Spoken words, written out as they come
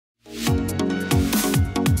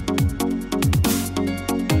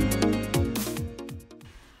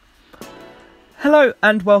Hello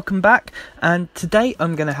and welcome back, and today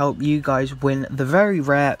I'm going to help you guys win the very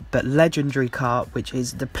rare but legendary car, which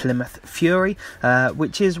is the Plymouth Fury,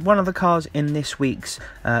 which is one of the cars in this week's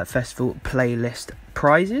festival playlist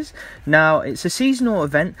prizes. Now, it's a seasonal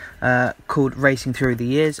event called Racing Through the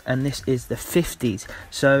Years, and this is the 50s.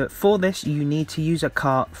 So for this you need to use a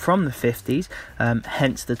car from the 50s,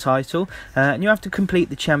 hence the title, and you have to complete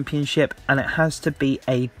the championship, and it has to be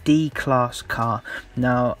a D-class car.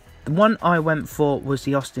 Now, the one I went for was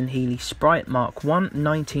the Austin Healey Sprite Mark 1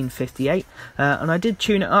 1958, and I did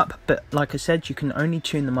tune it up, but like I said, you can only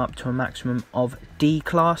tune them up to a maximum of D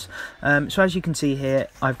class. So as you can see here,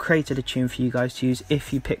 I've created a tune for you guys to use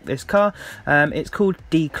if you pick this car. It's called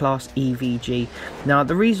D class EVG. Now,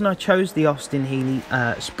 the reason I chose the Austin Healey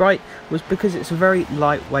Sprite was because it's a very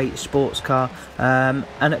lightweight sports car, and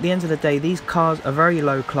at the end of the day, these cars are very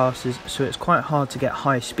low classes, so it's quite hard to get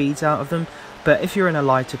high speeds out of them. But if you're in a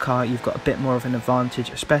lighter car, you've got a bit more of an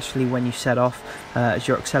advantage, especially when you set off, as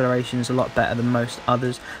your acceleration is a lot better than most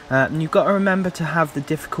others. And you've got to remember to have the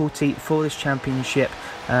difficulty for this championship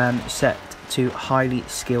set to highly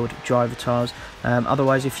skilled driver tiles.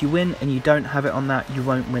 Otherwise, if you win and you don't have it on that, you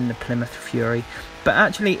won't win the Plymouth Fury. But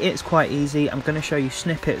actually, it's quite easy. I'm going to show you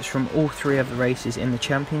snippets from all three of the races in the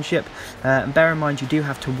championship. And bear in mind, you do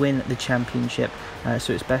have to win the championship,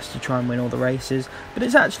 so it's best to try and win all the races. But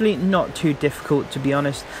it's actually not too difficult, to be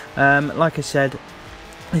honest. Like I said,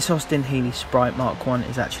 this Austin Healey Sprite Mark 1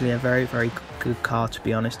 is actually a very, very good car, to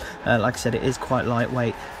be honest. Like I said, it is quite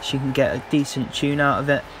lightweight, so you can get a decent tune out of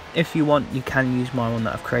it. If you want, you can use my one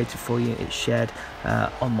that I've created for you. It's shared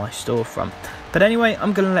on my storefront. But anyway,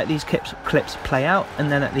 I'm going to let these clips play out, and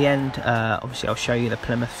then at the end, obviously I'll show you the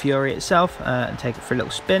Plymouth Fury itself and take it for a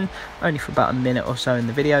little spin, only for about a minute or so in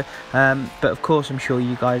the video. But of course, I'm sure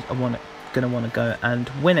you guys are going to want to go and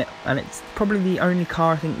win it, and it's probably the only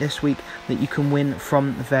car I think this week that you can win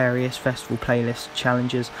from the various festival playlist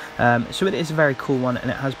challenges. So it is a very cool one, and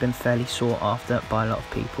it has been fairly sought after by a lot of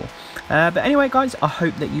people. But anyway, guys, I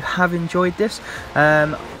hope that you have enjoyed this.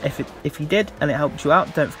 If you did and it helped you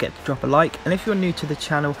out, don't forget to drop a like, and if you're new to the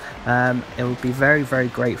channel, it would be very, very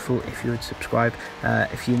grateful if you would subscribe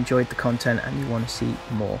if you enjoyed the content and you want to see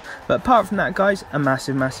more. But apart from that, guys, a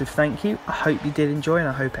massive thank you. I hope you did enjoy, and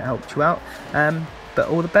I hope it helped you out. But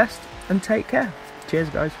all the best and take care. Cheers,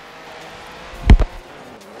 guys.